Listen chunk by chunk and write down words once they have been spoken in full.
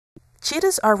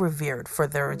Cheetahs are revered for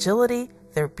their agility,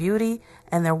 their beauty,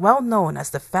 and they're well known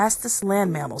as the fastest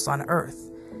land mammals on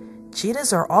Earth.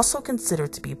 Cheetahs are also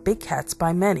considered to be big cats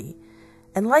by many,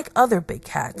 and like other big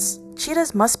cats,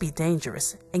 cheetahs must be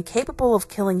dangerous and capable of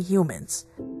killing humans.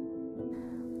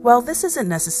 Well, this isn't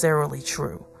necessarily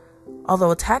true,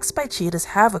 although attacks by cheetahs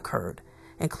have occurred,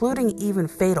 including even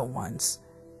fatal ones.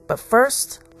 But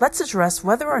first, let's address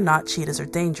whether or not cheetahs are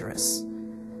dangerous.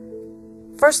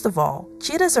 First of all,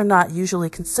 cheetahs are not usually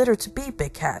considered to be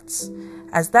big cats,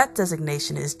 as that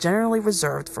designation is generally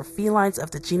reserved for felines of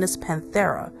the genus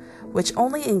Panthera, which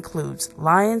only includes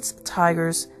lions,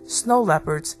 tigers, snow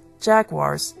leopards,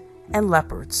 jaguars, and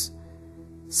leopards.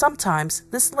 Sometimes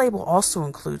this label also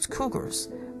includes cougars,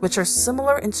 which are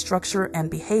similar in structure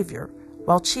and behavior,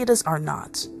 while cheetahs are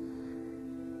not.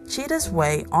 Cheetahs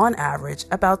weigh, on average,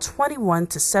 about 21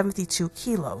 to 72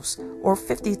 kilos, or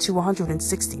 50 to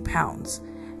 160 pounds,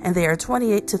 and they are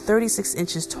 28 to 36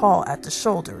 inches tall at the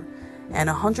shoulder, and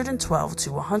 112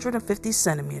 to 150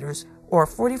 centimeters, or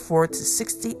 44 to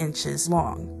 60 inches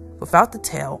long, without the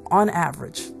tail on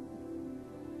average.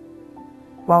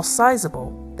 While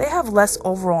sizable, they have less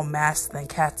overall mass than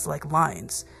cats like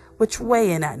lions, which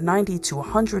weigh in at 90 to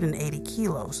 180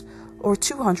 kilos, or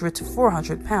 200 to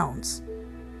 400 pounds.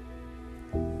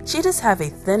 Cheetahs have a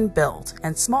thin build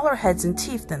and smaller heads and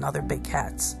teeth than other big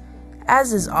cats.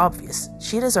 As is obvious,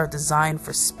 cheetahs are designed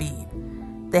for speed.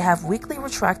 They have weakly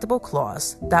retractable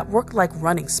claws that work like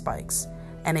running spikes,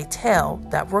 and a tail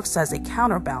that works as a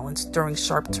counterbalance during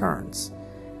sharp turns.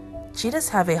 Cheetahs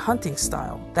have a hunting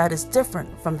style that is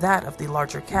different from that of the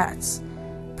larger cats.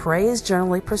 Prey is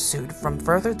generally pursued from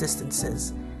further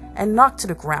distances and knocked to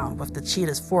the ground with the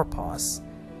cheetah's forepaws.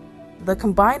 The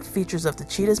combined features of the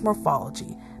cheetah's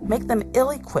morphology make them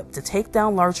ill-equipped to take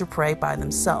down larger prey by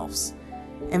themselves.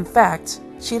 In fact,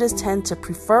 cheetahs tend to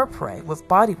prefer prey with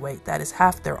body weight that is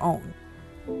half their own.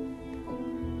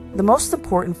 The most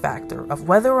important factor of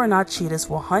whether or not cheetahs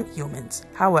will hunt humans,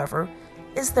 however,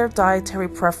 is their dietary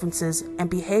preferences and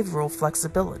behavioral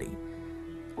flexibility.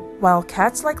 While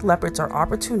cats like leopards are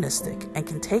opportunistic and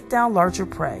can take down larger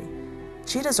prey,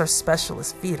 cheetahs are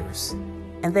specialist feeders,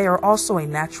 and they are also a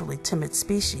naturally timid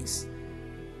species.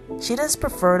 Cheetahs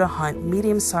prefer to hunt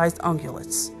medium-sized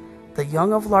ungulates, the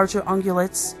young of larger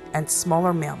ungulates, and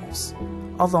smaller mammals,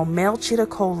 although male cheetah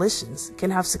coalitions can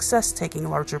have success taking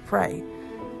larger prey.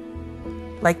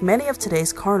 Like many of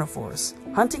today's carnivores,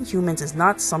 hunting humans is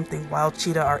not something wild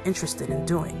cheetah are interested in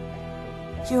doing.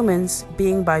 Humans,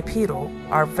 being bipedal,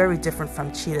 are very different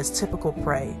from cheetah's typical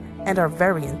prey and are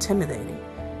very intimidating.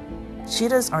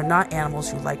 Cheetahs are not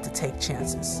animals who like to take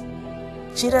chances.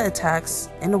 Cheetah attacks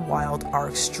in the wild are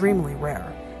extremely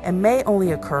rare and may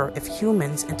only occur if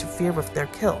humans interfere with their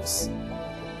kills.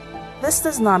 This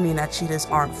does not mean that cheetahs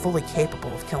aren't fully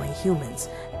capable of killing humans,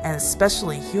 and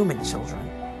especially human children.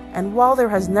 And while there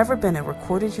has never been a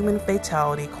recorded human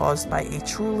fatality caused by a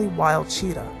truly wild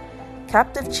cheetah,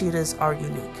 captive cheetahs are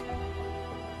unique.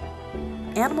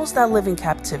 Animals that live in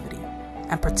captivity,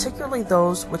 and particularly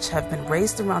those which have been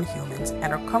raised around humans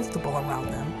and are comfortable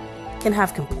around them, can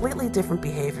have completely different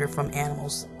behavior from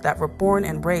animals that were born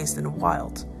and raised in the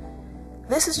wild.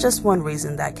 This is just one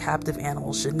reason that captive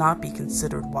animals should not be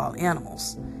considered wild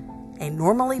animals. A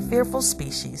normally fearful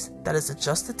species that is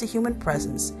adjusted to human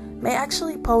presence may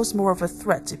actually pose more of a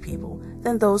threat to people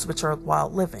than those which are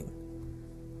wild living.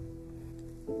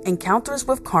 Encounters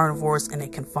with carnivores in a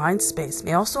confined space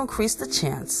may also increase the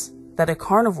chance that a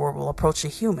carnivore will approach a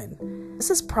human. This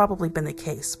has probably been the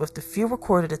case with the few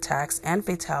recorded attacks and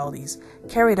fatalities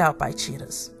carried out by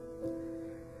cheetahs.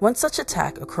 One such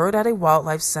attack occurred at a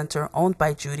wildlife center owned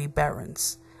by Judy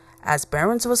Behrens. As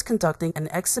Behrens was conducting an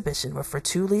exhibition with her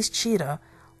two-leashed cheetah,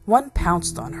 one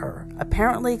pounced on her,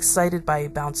 apparently excited by a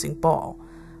bouncing ball,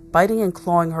 biting and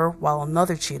clawing her while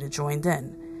another cheetah joined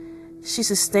in. She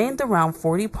sustained around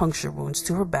 40 puncture wounds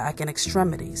to her back and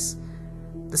extremities.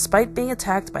 Despite being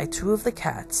attacked by two of the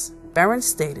cats, Behrens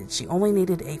stated she only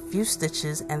needed a few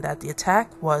stitches and that the attack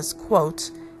was,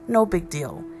 quote, no big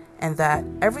deal, and that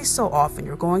every so often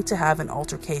you're going to have an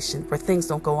altercation where things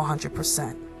don't go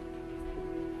 100%.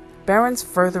 Behrens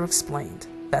further explained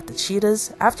that the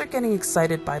cheetahs, after getting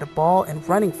excited by the ball and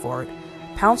running for it,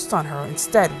 pounced on her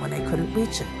instead when they couldn't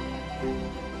reach it.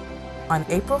 On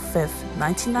April 5,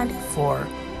 1994,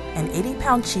 an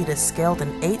 80-pound cheetah scaled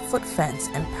an 8-foot fence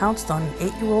and pounced on an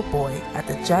 8-year-old boy at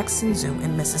the Jackson Zoo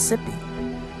in Mississippi.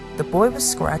 The boy was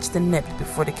scratched and nipped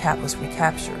before the cat was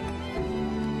recaptured.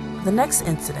 The next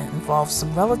incident involves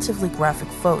some relatively graphic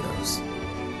photos.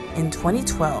 In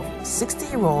 2012,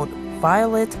 60-year-old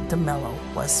Violet DeMello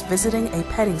was visiting a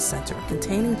petting center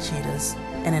containing cheetahs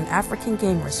in an African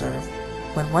game reserve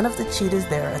when one of the cheetahs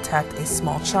there attacked a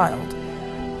small child,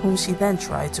 whom she then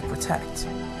tried to protect.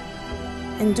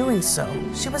 In doing so,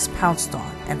 she was pounced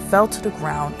on and fell to the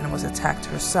ground and was attacked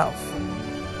herself.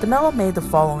 DeMello made the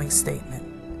following statement: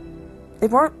 "They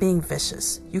weren't being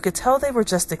vicious. You could tell they were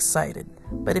just excited,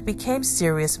 but it became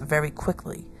serious very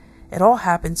quickly. It all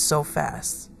happened so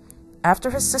fast.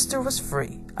 After his sister was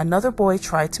free, another boy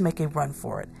tried to make a run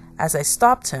for it. As I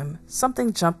stopped him,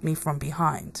 something jumped me from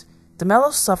behind."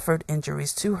 DeMello suffered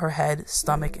injuries to her head,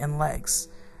 stomach, and legs.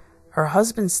 Her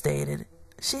husband stated,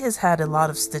 "She has had a lot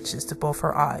of stitches to both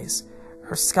her eyes.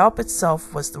 Her scalp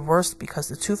itself was the worst because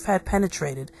the tooth had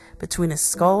penetrated between his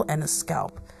skull and his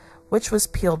scalp, which was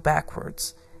peeled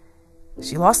backwards.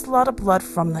 She lost a lot of blood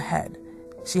from the head.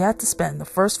 She had to spend the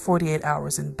first 48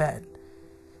 hours in bed."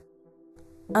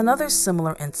 Another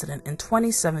similar incident in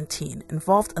 2017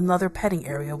 involved another petting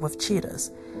area with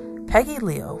cheetahs. Peggy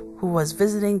Leo, who was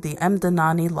visiting the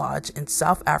Mdanani Lodge in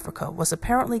South Africa, was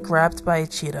apparently grabbed by a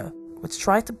cheetah, which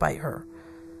tried to bite her.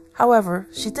 However,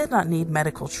 she did not need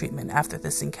medical treatment after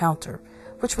this encounter,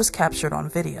 which was captured on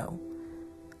video.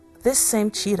 This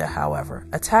same cheetah, however,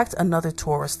 attacked another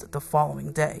tourist the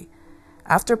following day.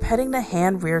 After petting the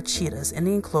hand-reared cheetahs in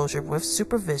the enclosure with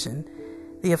supervision,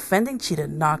 the offending cheetah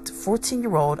knocked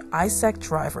 14-year-old Isaac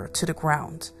Driver to the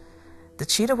ground. The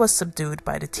cheetah was subdued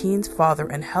by the teen's father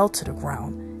and held to the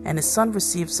ground, and his son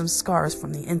received some scars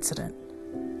from the incident.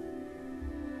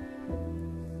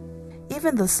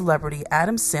 Even the celebrity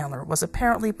Adam Sandler was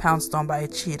apparently pounced on by a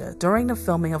cheetah during the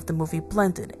filming of the movie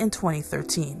Blended in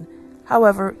 2013.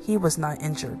 However, he was not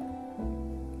injured.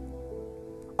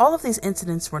 All of these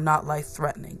incidents were not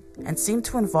life-threatening and seemed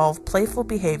to involve playful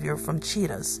behavior from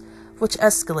cheetahs, which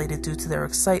escalated due to their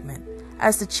excitement,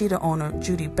 as the cheetah owner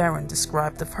Judy Barron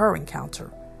described of her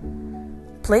encounter.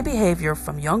 Play behavior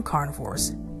from young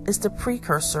carnivores is the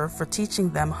precursor for teaching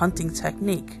them hunting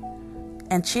technique,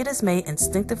 and cheetahs may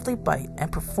instinctively bite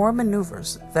and perform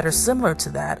maneuvers that are similar to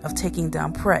that of taking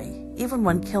down prey, even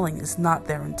when killing is not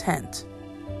their intent.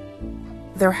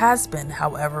 There has been,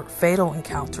 however, fatal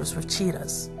encounters with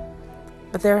cheetahs,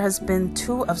 but there has been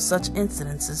 2 of such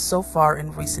incidences so far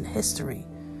in recent history.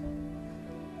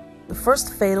 The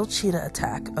first fatal cheetah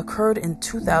attack occurred in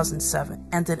 2007,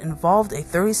 and it involved a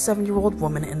 37-year-old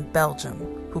woman in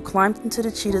Belgium who climbed into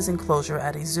the cheetah's enclosure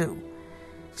at a zoo.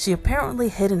 She apparently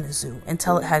hid in the zoo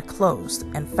until it had closed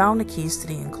and found the keys to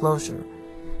the enclosure.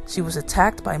 She was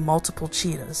attacked by multiple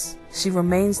cheetahs. She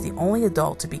remains the only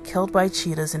adult to be killed by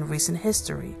cheetahs in recent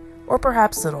history, or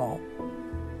perhaps at all.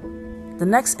 The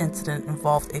next incident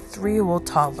involved a 3-year-old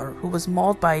toddler who was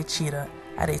mauled by a cheetah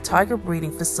at a tiger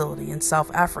breeding facility in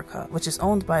South Africa, which is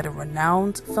owned by the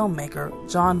renowned filmmaker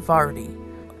John Vardy.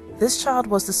 This child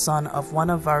was the son of one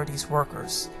of Vardy's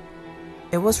workers.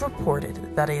 It was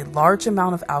reported that a large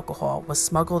amount of alcohol was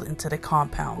smuggled into the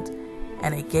compound,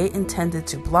 and a gate intended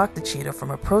to block the cheetah from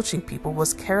approaching people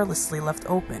was carelessly left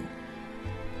open.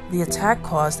 The attack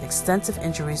caused extensive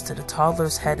injuries to the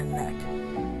toddler's head and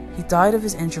neck. He died of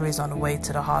his injuries on the way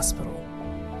to the hospital.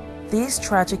 These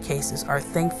tragic cases are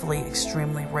thankfully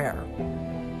extremely rare.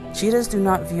 Cheetahs do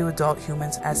not view adult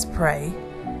humans as prey,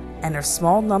 and their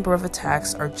small number of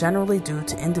attacks are generally due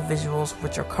to individuals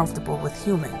which are comfortable with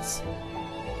humans.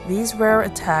 These rare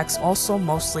attacks also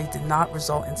mostly did not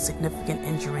result in significant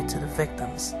injury to the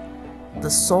victims. The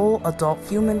sole adult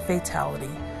human fatality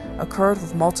occurred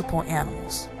with multiple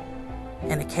animals.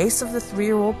 In the case of the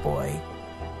 3-year-old boy,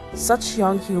 such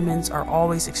young humans are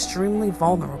always extremely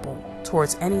vulnerable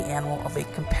towards any animal of a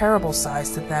comparable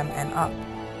size to them and up,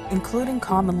 including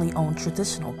commonly owned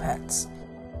traditional pets.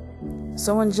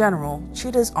 So in general,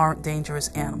 cheetahs aren't dangerous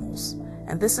animals,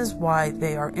 and this is why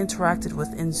they are interacted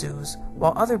with in zoos,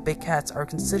 while other big cats are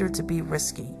considered to be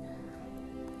risky.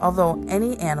 Although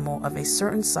any animal of a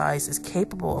certain size is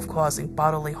capable of causing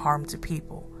bodily harm to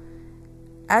people.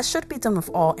 As should be done with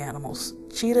all animals,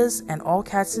 cheetahs and all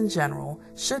cats in general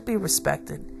should be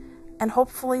respected, and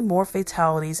hopefully more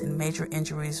fatalities and major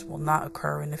injuries will not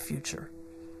occur in the future.